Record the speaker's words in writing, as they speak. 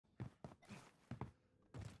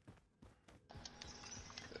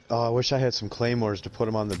Oh, I wish I had some claymores to put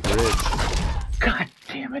them on the bridge. God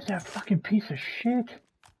damn it, that fucking piece of shit.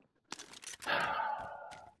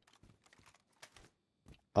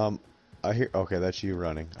 I hear. Okay, that's you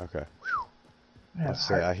running. Okay. Yeah, I'll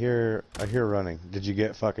say I hear running. Did you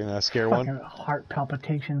get fucking a scare one? fucking heart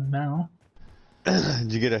palpitations now.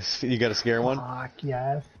 Did you got a scare one? Fuck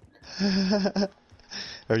yes.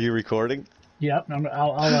 Are you recording? Yep,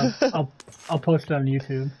 I'll post it on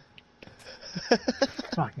YouTube.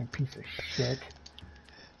 Fucking piece of shit.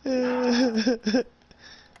 I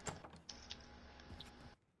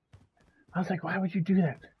was like, why would you do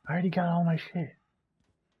that? I already got all my shit.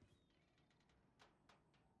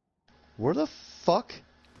 Where the fuck?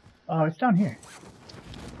 Oh, it's down here.